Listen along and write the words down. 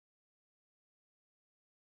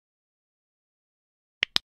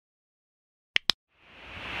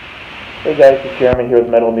Hey guys, it's Jeremy here with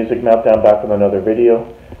Metal Music Meltdown, back with another video.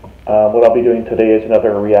 What I'll be doing today is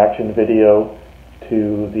another reaction video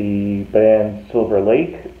to the band Silver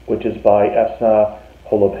Lake, which is by Esa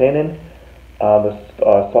Holopainen.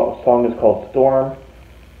 The song is called Storm.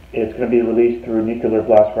 It's going to be released through Nuclear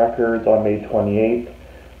Blast Records on May 28th.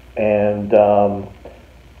 And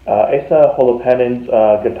Esa Holopainen's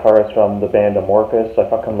guitarist from the band Amorphous. I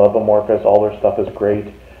fucking love Amorphous. All their stuff is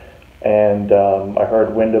great. And I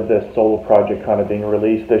heard wind of this solo project kind of being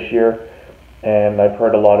released this year, and I've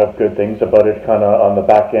heard a lot of good things about it kind of on the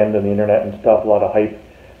back end and the internet and stuff. A lot of hype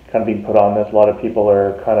kind of being put on this. A lot of people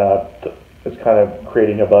are it's kind of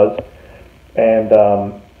creating a buzz. And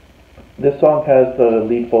this song has the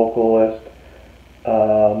lead vocalist,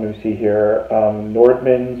 let me see here,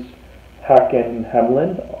 Nordmans Hakan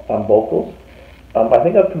Hemlin on vocals. I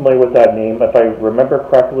think I'm familiar with that name. If I remember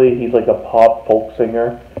correctly, he's like a pop folk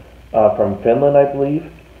singer from Finland, I believe.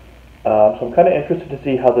 So I'm kind of interested to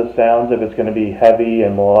see how this sounds, if it's going to be heavy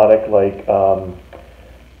and melodic like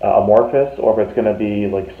Amorphous, or if it's going to be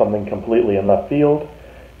like something completely in left field.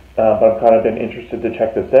 But I've kind of been interested to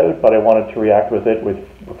check this out, but I wanted to react with it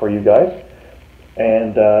for you guys.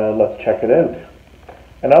 And let's check it out.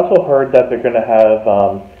 And I also heard that they're going to have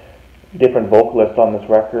different vocalists on this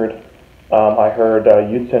record. I heard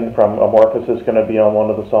Jutsen from Amorphous is going to be on one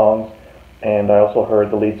of the songs. And I also heard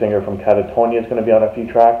the lead singer from Catatonia is going to be on a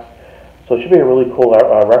few tracks. So it should be a really cool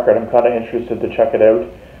record. I'm kind of interested to check it out,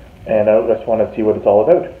 and I just want to see what it's all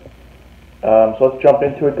about. So let's jump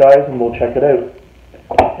into it, guys, and we'll check it out.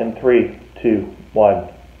 In 3, 2, 1,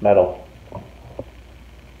 metal.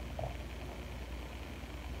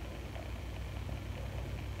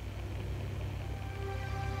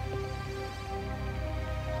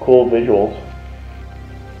 Cool visuals.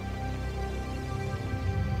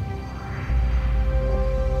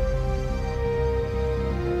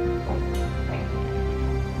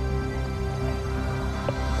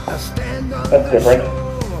 That's different.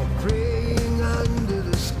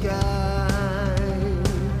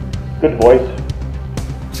 Good voice.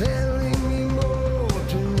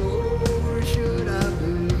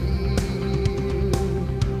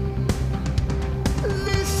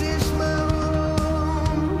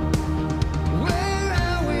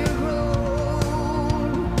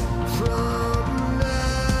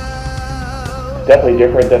 Definitely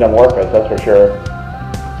different than Amorphous, that's for sure.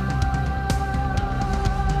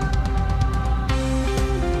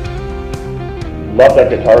 Love that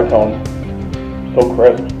guitar tone. So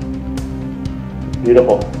crisp.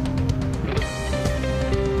 Beautiful.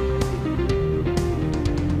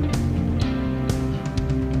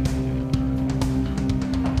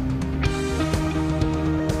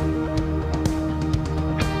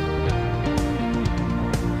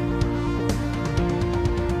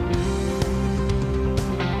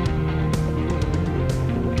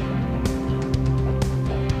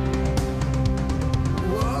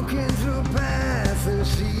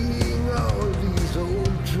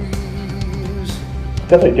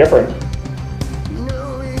 Definitely different.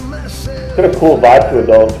 It's got a cool vibe to it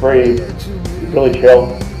though. It's really chill.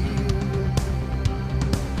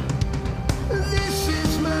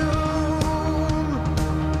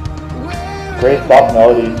 Great soft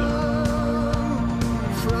melodies.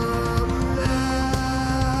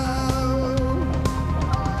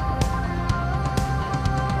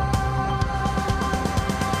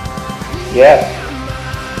 Yes.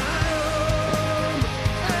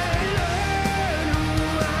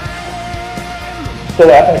 So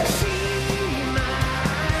epic.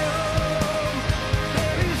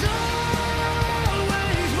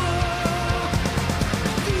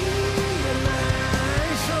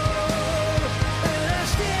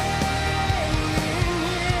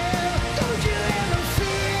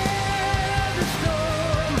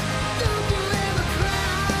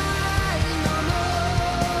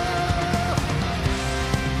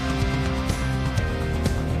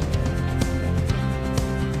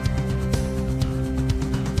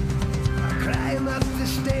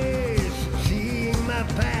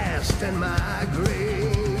 And my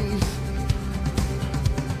grace,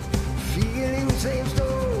 feeling the same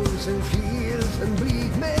stones and fears and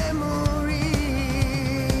bleak memories.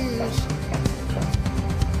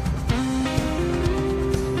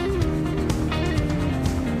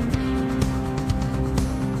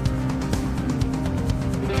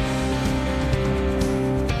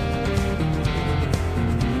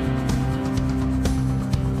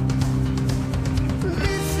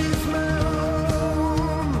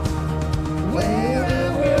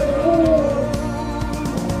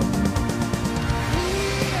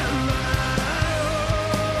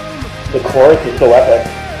 The chorus is so epic.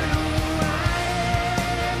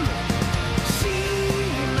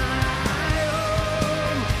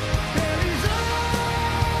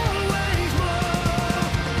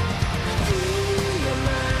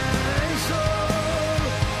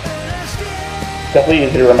 Definitely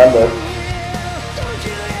easy to remember. Don't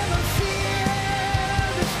you ever fear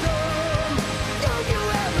the storm? Don't you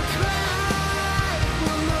ever cry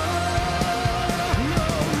for more, no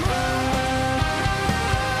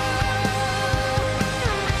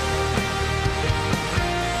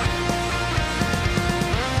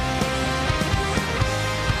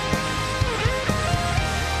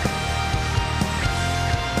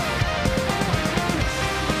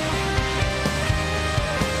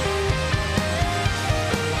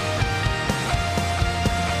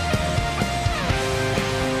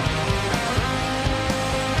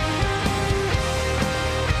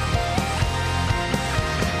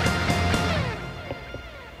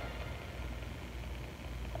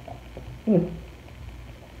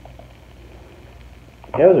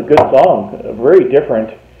Yeah, it was a good song. Very different.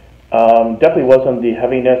 Definitely wasn't the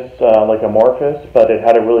heaviness like Amorphous, but it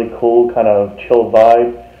had a really cool kind of chill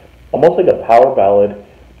vibe, almost like a power ballad.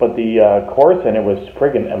 But the chorus in it was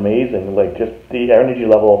friggin' amazing. Like just the energy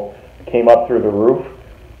level came up through the roof,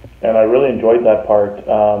 and I really enjoyed that part.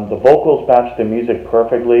 The vocals matched the music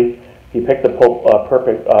perfectly. He picked the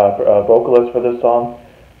perfect vocalist for this song,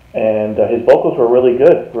 and his vocals were really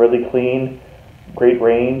good, really clean, great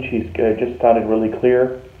range. He's just sounded really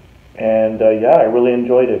clear, and yeah, I really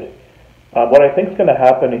enjoyed it. What I think is going to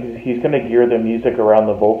happen is he's going to gear the music around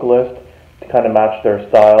the vocalist to kind of match their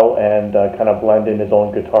style and kind of blend in his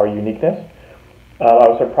own guitar uniqueness. I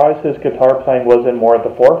was surprised his guitar playing wasn't more at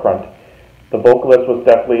the forefront. The vocalist was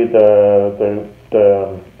definitely the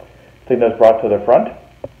thing that's brought to the front.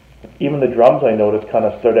 Even the drums I noticed kind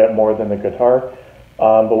of stood out more than the guitar.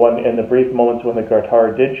 But when in the brief moments when the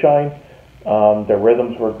guitar did shine, the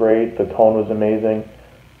rhythms were great, the tone was amazing,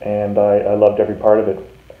 and I loved every part of it.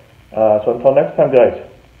 So until next time, guys,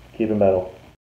 keep it metal.